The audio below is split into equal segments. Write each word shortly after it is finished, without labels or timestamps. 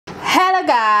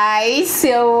Hello guys,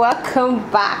 so welcome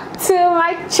back to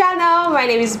my channel. My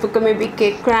name is Bukumi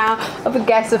BK Crown. Hope you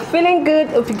guys are feeling good.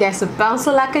 Hope you guys are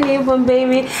bouncing like a newborn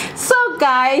baby. So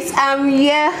guys, I'm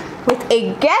here with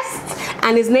a guest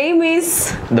and his name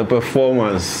is The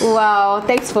Performers. Wow,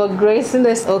 thanks for gracing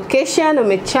this occasion on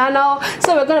my channel.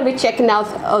 So we're going to be checking out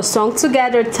a song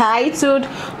together titled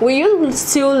Will You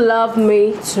Still Love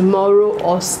Me Tomorrow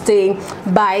or Stay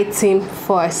by Team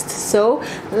Foust. So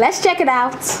let's check it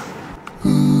out.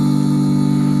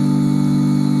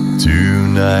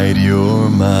 Tonight you're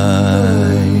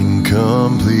mine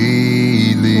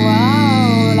completely.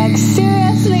 Wow, like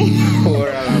seriously.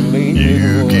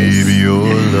 You give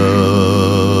your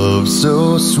love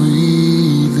so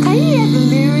sweetly. Can you hear the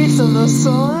lyrics of the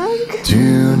song?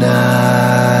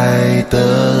 Tonight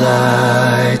the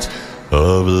light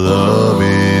of love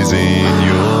is in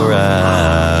your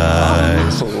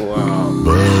eyes.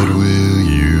 But will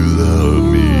you love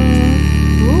me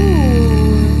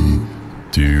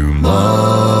tomorrow?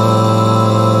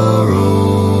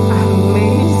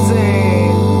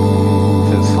 Amazing.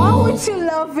 Why would you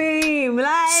love him?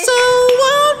 Like, So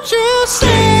won't you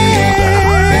stay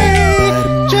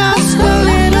just a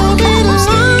little bit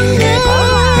longer?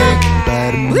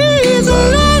 Please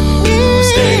let me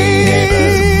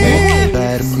stay.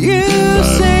 You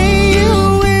say you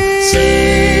will.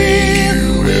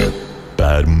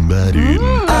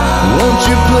 Won't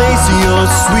you place your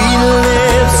sweet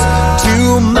lips to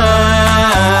mine?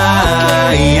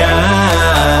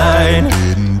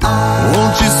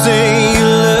 Won't you say you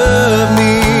love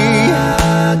me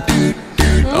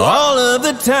all of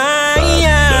the time?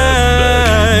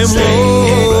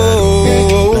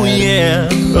 Oh yeah,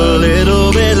 a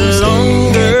little bit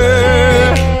longer.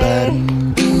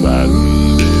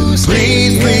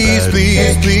 Please, please,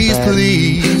 please, please,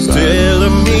 please tell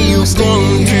me you're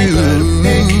going to.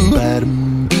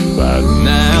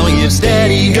 Now your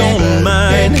daddy don't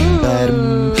mind,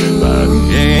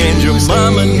 and your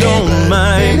mama don't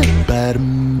mind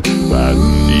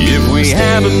if we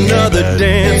have another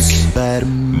dance,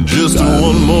 just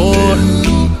one more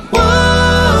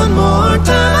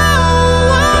time. I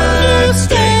wanna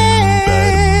stay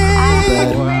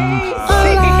a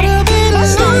little bit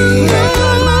longer.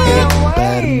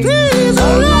 Please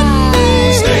let me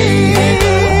stay.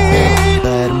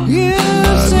 You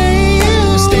say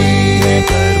you stay.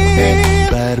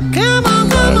 Come on,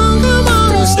 come on, come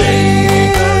on,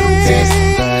 stay.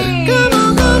 Come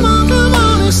on, come on, come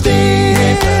on,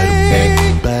 stay.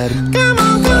 Come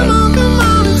on, come on, come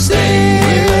on, stay.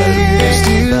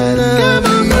 Come on, come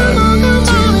on,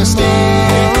 come on,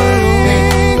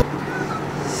 stay.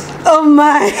 oh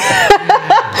my.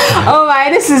 Oh my,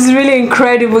 this is really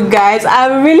incredible, guys.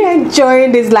 I'm really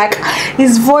enjoying this. Like,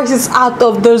 his voice is out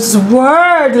of this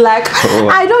world. Like,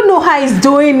 I don't know how he's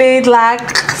doing it.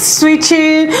 Like,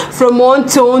 switching from one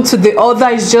tone to the other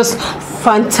is just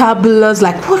fantabulous.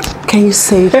 Like, what can you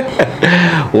say?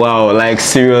 Wow, like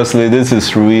seriously, this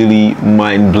is really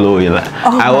mind-blowing. Like,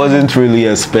 I wasn't really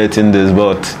expecting this,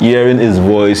 but hearing his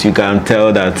voice, you can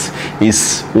tell that he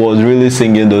was really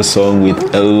singing the song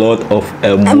with a lot of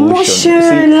emotion.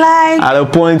 See, Like, at a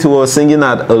point he was singing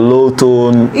at a low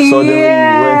tone, suddenly he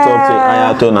went up to a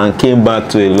higher tone and came back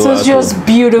to a lower tone. it's just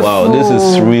beautiful. Wow, this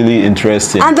is really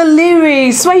interesting. And the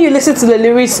lyrics, when you listen to the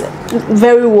lyrics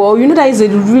very well, you know that is a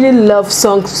really love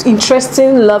song,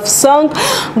 interesting love song.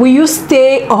 Will you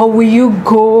stay or will you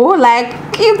go? Like,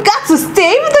 you got to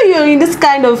stay, even though you're in this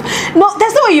kind of, no,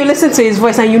 there's no way you listen to his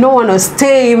voice and you don't want to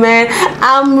stay, man.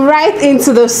 I'm right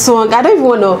into the song. I don't even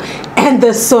want to end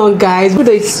the song, guys, but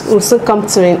it will soon come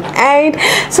to an end.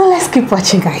 So let's keep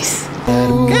watching, guys.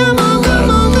 Come on, come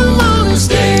on, come on,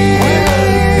 stay.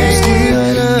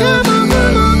 Come on,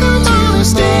 come on, come on,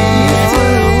 stay.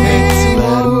 Come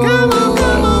on,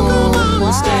 come on, come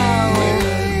on, stay.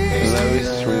 Lyrics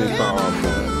is really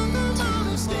powerful.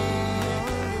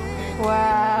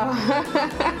 Wow.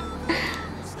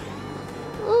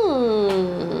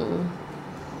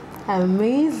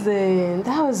 Amazing.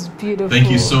 That was beautiful. Thank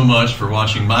you so much for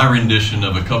watching my rendition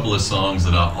of a couple of songs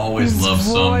that I always love,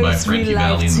 sung by Frankie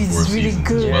Valli and the Four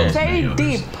Seasons, as well as many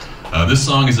others. This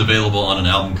song is available on an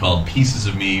album called Pieces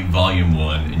of Me Volume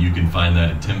 1, and you can find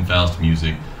that at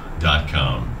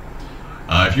timfaustmusic.com.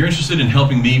 If you're interested in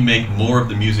helping me make more of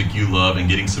the music you love and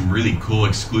getting some really cool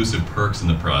exclusive perks in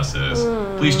the process,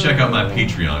 please check out my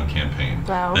Patreon campaign.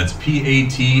 Wow. That's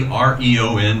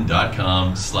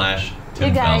patreon.com/Tim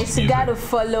You guys, Faust you Music. gotta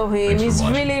follow him. Thanks for He's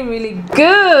watching. really, really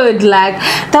good. Like,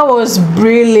 that was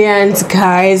brilliant,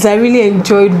 guys. I really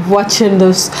enjoyed watching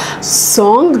this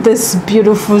song, this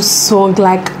beautiful song.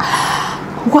 Like,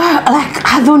 wow, like,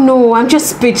 I don't know, I'm just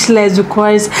speechless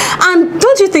because And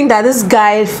don't you think that this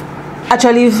guy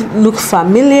actually look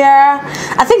familiar?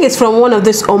 I think it's from one of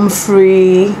this Home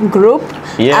Free group.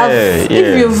 Yeah,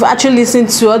 If you've actually listened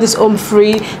to all these Home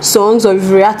Free songs or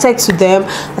you've reacted to them,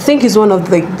 I think he's one of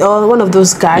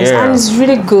those guys, and it's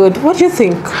really good. What do you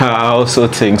think? I also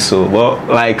think so. Well,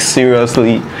 like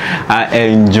seriously, I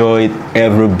enjoyed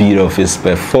every bit of his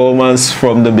performance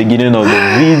from the beginning of the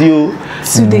video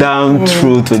down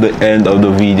through to the end of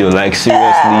the video. Like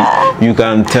seriously, you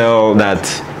can tell that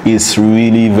is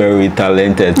really very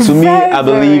talented. To me, I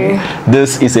believe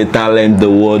this is a talent the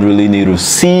world really need to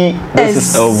see. This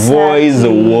is a voice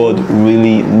the world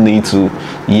really need to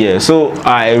hear. So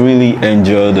I really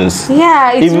enjoyed this.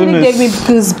 Yeah, it really gave me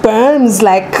goosebumps.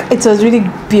 Like, it was really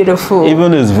beautiful.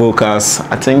 Even his vocals,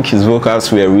 I think his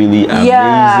vocals were really amazing.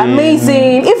 Yeah,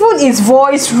 amazing. Even his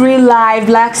voice real live,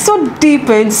 like so deep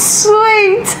and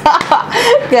sweet.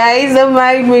 Guys, don't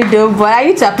mind me though, but I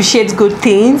need to appreciate good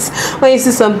things. When you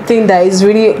see something that is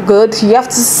really good, you have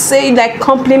to say, like,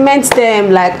 compliment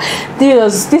them. Like,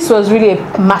 this was really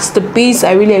a masterpiece.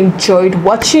 I really enjoyed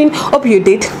watching. Hope you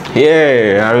did.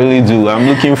 Yeah, I really do. I'm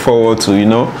looking forward to, you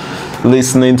know,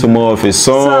 listening to more of his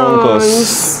song,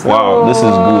 because wow, this is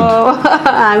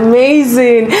good.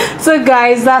 Amazing. So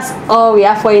guys, that's all we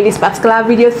have for you in this particular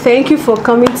video. Thank you for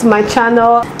coming to my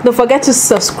channel. Don't forget to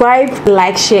subscribe,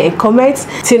 like, share and comment.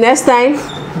 Till next time,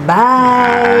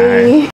 bye.